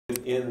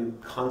within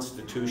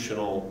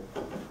constitutional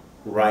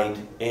right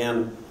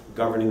and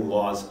governing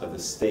laws of the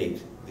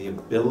state the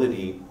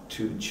ability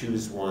to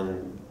choose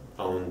one's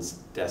own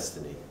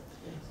destiny,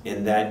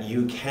 in that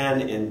you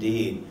can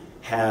indeed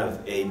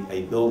have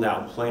a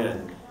build-out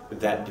plan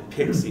that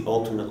depicts the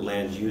ultimate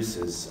land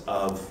uses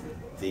of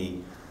the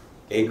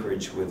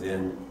acreage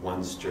within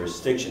one's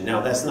jurisdiction.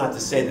 Now, that's not to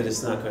say that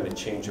it's not going to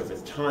change over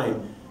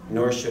time,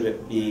 nor should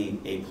it be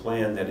a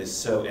plan that is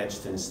so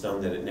etched in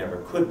stone that it never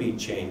could be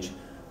changed,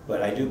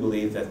 but I do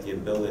believe that the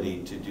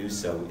ability to do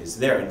so is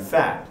there. In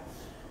fact,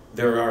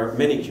 there are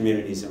many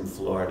communities in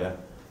Florida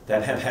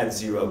that have had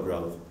zero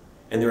growth,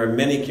 and there are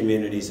many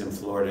communities in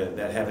Florida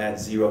that have had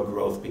zero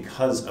growth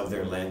because of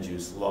their land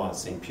use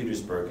laws. St.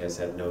 Petersburg has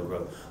had no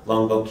growth.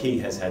 Longboat Key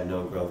has had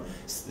no growth.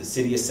 The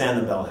city of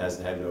Sanibel has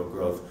had no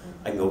growth.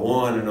 I can go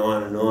on and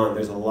on and on.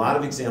 There's a lot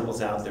of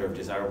examples out there of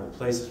desirable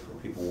places where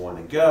people want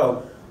to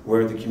go,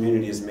 where the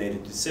community has made a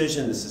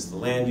decision, this is the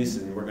land use,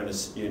 and we're going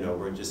to,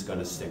 we're just going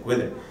to stick with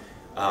it.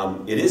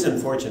 It is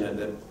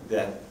unfortunate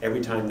that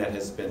every time that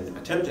has been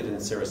attempted in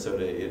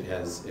Sarasota, it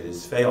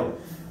has failed.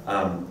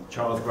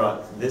 Charles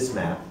brought this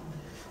map.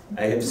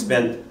 I have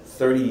spent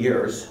 30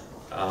 years,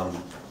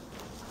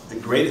 the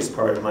greatest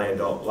part of my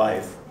adult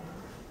life,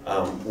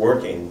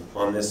 working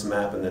on this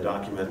map and the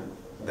document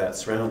that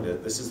surrounded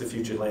it. This is the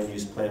future land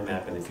use plan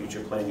map and the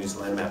future land use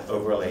land map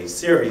overlay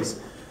series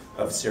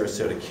of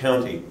Sarasota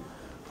County.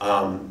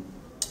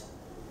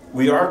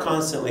 We are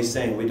constantly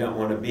saying we don't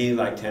want to be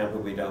like Tampa,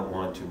 we don't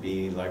want to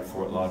be like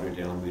Fort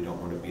Lauderdale, and we don't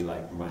want to be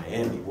like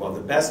Miami. Well, the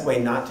best way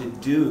not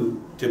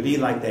to be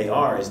like they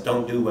are is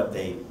don't do what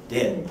they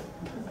did.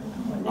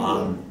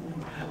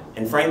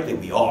 And frankly,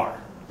 we are.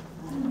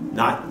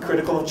 Not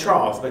critical of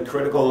Charles, but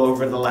critical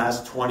over the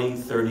last 20,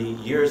 30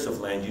 years of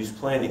land use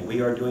planning.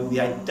 We are doing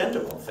the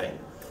identical thing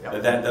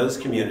that those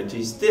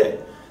communities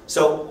did.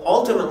 So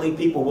ultimately,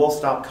 people will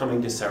stop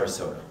coming to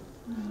Sarasota.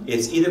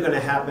 It's either going to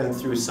happen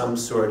through some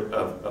sort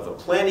of a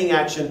planning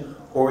action,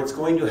 or it's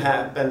going to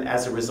happen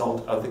as a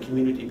result of the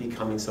community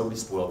becoming so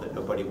bespoiled that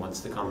nobody wants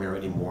to come here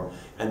anymore,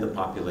 and the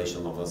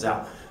population levels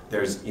out.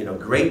 There's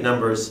great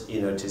numbers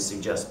to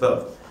suggest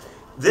both.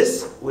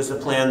 This was the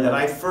plan that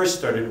I first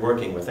started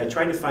working with. I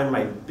tried to find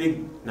my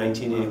big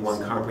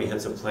 1981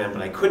 comprehensive plan,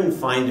 but I couldn't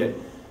find it.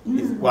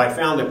 Well, I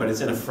found it, but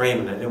it's in a frame,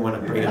 and I didn't want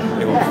to bring up a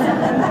big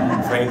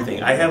old frame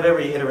thing. I have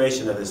every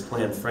iteration of this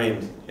plan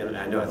framed, and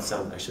I know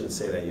I shouldn't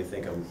say that. You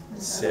think I'm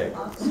sick.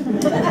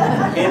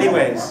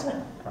 Anyways,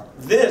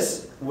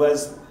 this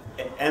was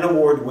an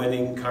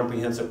award-winning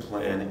comprehensive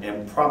plan,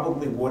 and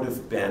probably would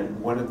have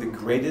been one of the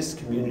greatest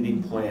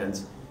community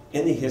plans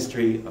in the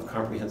history of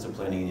comprehensive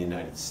planning in the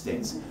United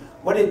States.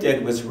 What it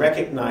did was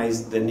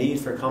recognize the need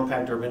for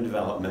compact urban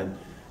development,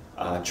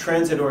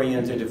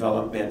 transit-oriented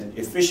development,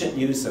 efficient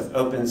use of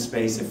open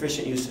space,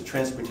 efficient use of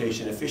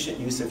transportation, efficient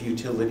use of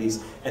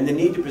utilities, and the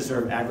need to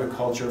preserve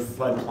agriculture,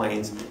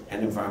 floodplains,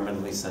 and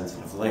environmentally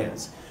sensitive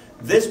lands.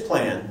 This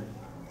plan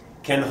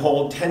can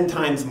hold 10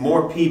 times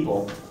more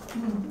people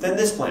than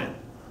this plan,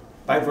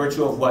 by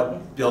virtue of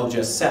what Bill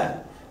just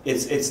said.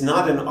 It's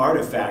not an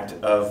artifact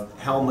of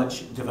how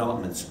much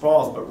development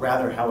sprawls, but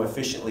rather how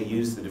efficiently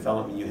used the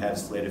development you have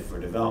slated for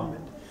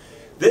development.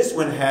 This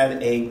one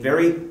had a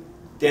very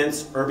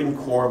dense urban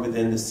core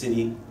within the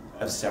city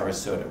of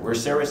Sarasota, where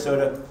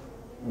Sarasota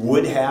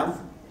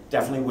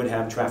definitely would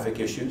have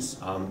traffic issues.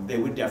 They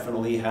would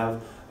definitely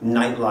have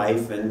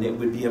nightlife, and it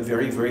would be a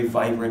very, very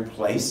vibrant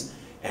place.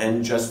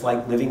 And just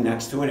like living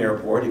next to an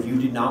airport, if you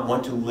did not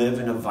want to live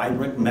in a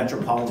vibrant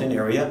metropolitan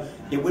area,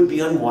 it would be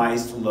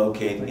unwise to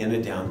locate in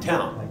a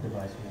downtown.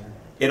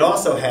 It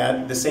also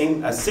had a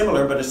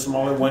similar but a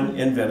smaller one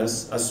in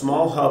Venice, a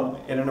small hub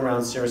in and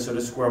around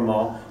Sarasota Square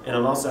Mall, and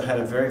it also had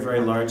a very,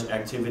 very large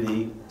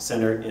activity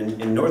center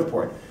in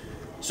Northport.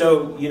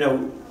 So,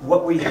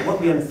 what we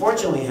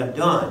unfortunately have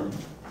done,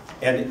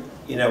 and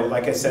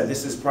like I said,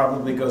 this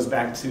probably goes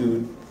back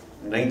to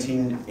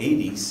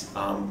 1980s,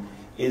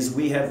 is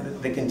we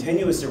have the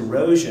continuous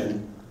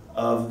erosion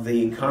of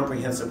the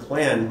comprehensive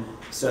plan,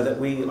 so that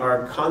we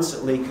are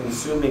constantly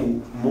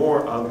consuming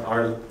more of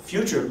our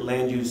future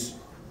land use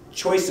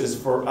choices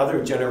for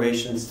other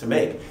generations to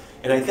make.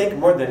 And I think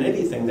more than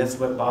anything, that's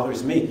what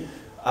bothers me.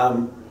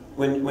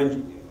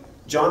 When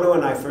Jono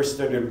and I first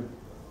started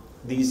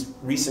these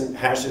recent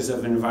hashes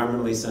of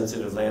environmentally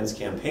sensitive lands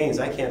campaigns,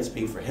 I can't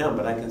speak for him,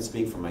 but I can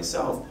speak for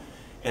myself.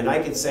 And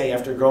I could say,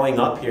 after growing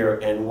up here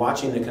and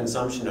watching the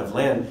consumption of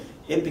land,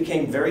 it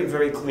became very,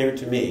 very clear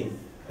to me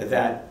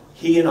that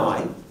he and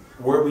I,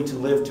 were we to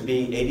live to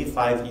be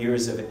 85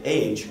 years of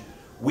age,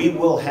 we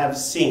will have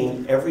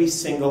seen every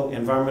single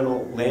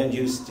environmental land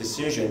use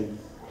decision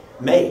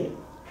made.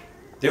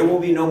 There will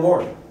be no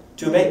more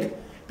to make,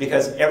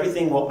 because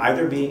everything will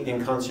either be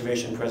in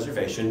conservation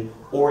preservation,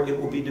 or it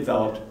will be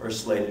developed or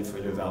slated for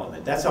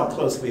development. That's how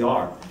close we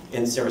are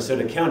in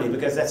Sarasota County,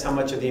 because that's how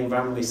much of the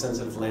environmentally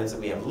sensitive lands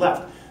that we have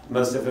left.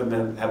 Most of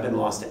them have been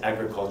lost to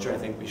agriculture. I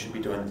think we should be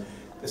doing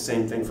the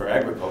same thing for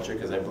agriculture,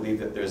 because I believe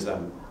that there's,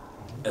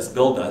 as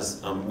Bill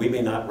does, we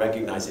may not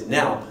recognize it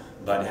now,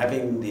 But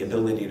having the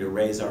ability to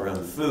raise our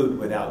own food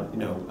without, you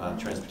know,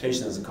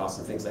 transportation as a cost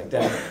and things like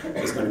that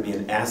is going to be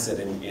an asset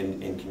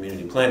in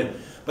community planning.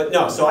 But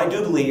no, so I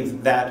do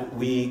believe that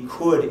we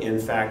could, in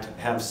fact,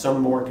 have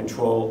some more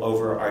control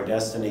over our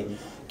destiny.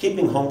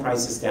 Keeping home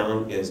prices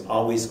down is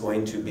always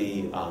going to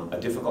be a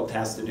difficult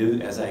task to do,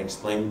 as I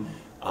explained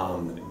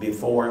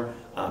before.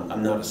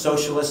 I'm not a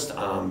socialist.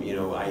 You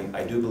know,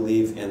 I do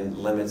believe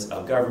in limits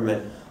of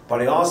government,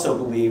 but I also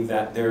believe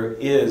that there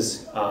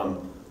is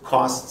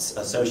costs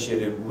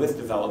associated with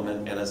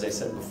development, and as I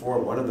said before,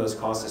 one of those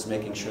costs is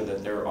making sure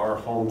that there are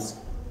homes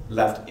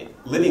left,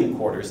 living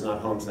quarters, not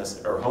homes,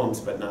 or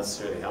homes, but not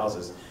necessarily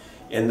houses,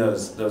 in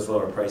those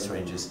lower price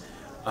ranges.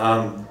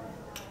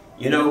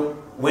 You know,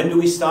 when do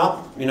we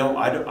stop? You know,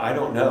 I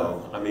don't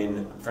know. I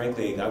mean,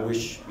 frankly, I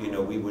wish, you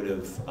know, we would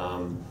have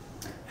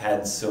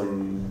had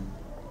some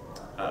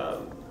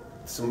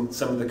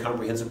of the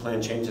comprehensive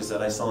plan changes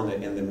that I saw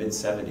in the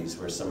mid-70s,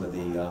 where some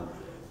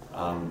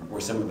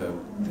of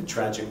the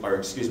tragic, or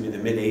excuse me, the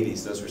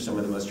mid-80s, those were some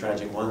of the most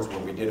tragic ones, where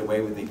we did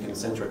away with the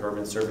concentric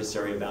urban service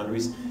area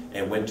boundaries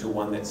and went to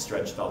one that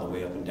stretched all the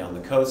way up and down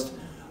the coast.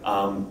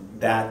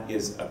 That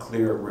is a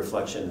clear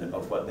reflection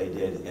of what they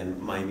did in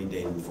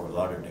Miami-Dade and Fort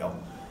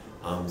Lauderdale.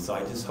 So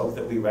I just hope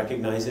that we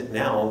recognize it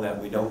now, that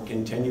we don't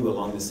continue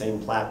along the same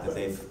plat that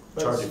they've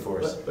charted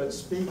for us. But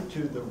speak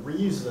to the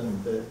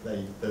reason that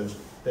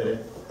that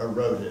it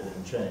eroded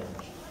and changed.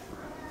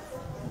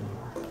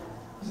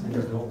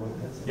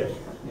 Yes.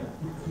 Yeah.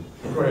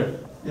 Go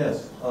ahead.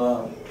 Yes.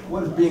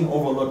 What is being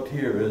overlooked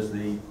here is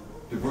the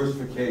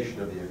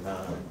diversification of the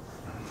economy.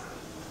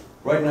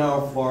 Right now,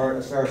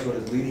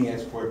 Sarasota's leading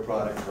export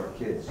product for our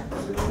kids.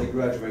 If they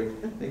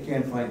graduate, they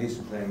can't find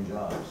decent paying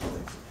jobs.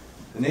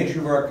 The nature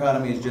of our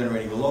economy is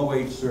generating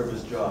low-wage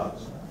service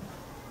jobs.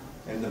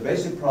 And the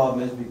basic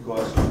problem is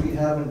because we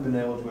haven't been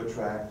able to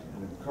attract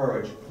and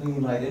encourage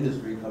clean light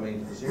industry coming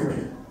into this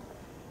area.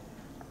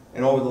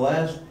 And over the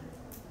last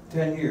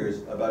 10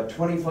 years, about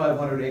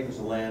 2,500 acres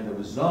of land that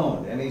was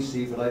zoned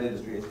NEC for light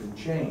industry has been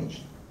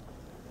changed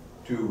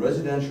to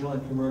residential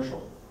and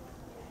commercial.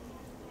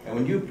 And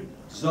when you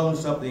zone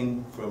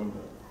something from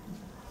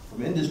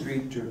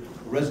industry to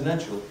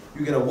residential,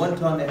 you get a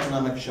one-time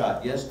economic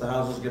shot. Yes, the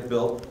houses get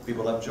built,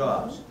 people have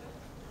jobs.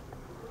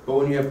 But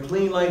when you have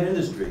clean light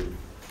industry,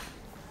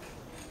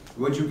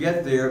 what you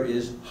get there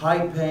is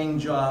high-paying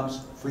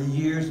jobs for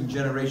years and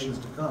generations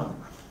to come.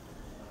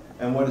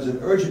 And what is an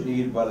urgent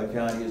need by the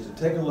county is to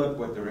take a look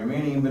what the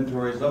remaining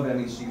inventories of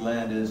NEC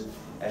land is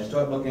and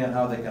start looking at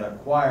how they can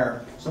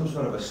acquire some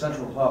sort of a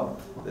central hub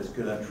that's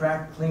going to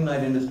attract clean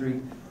light industry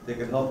that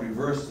can help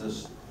reverse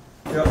this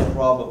terrible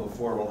problem of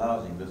affordable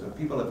housing. Because if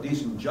people have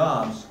decent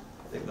jobs,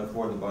 they can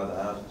afford to buy the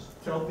houses.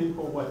 Tell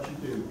people what you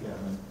do,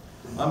 Kevin.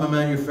 I'm a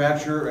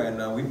manufacturer,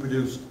 and we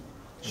produce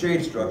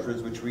shade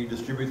structures which we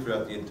distribute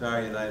throughout the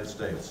entire United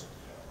States.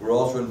 We're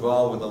also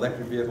involved with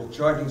electric vehicle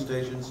charging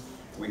stations.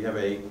 We have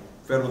a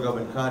federal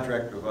government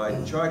contract to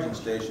provide charging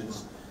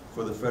stations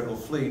for the federal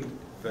fleet,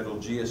 federal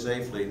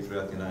GSA fleet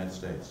throughout the United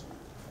States.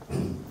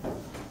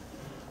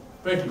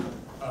 Thank you.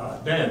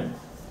 Dan.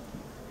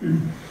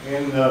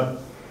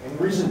 In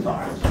recent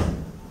times,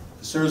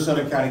 the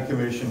Sarasota County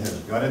Commission has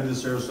gutted the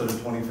Sarasota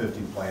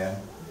 2050 plan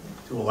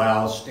to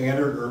allow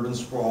standard urban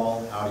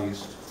sprawl out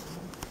east,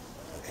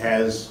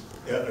 has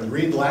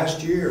agreed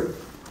last year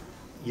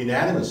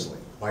unanimously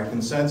by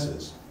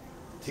consensus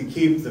to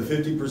keep the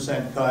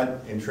 50%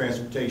 cut in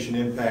transportation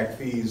impact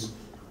fees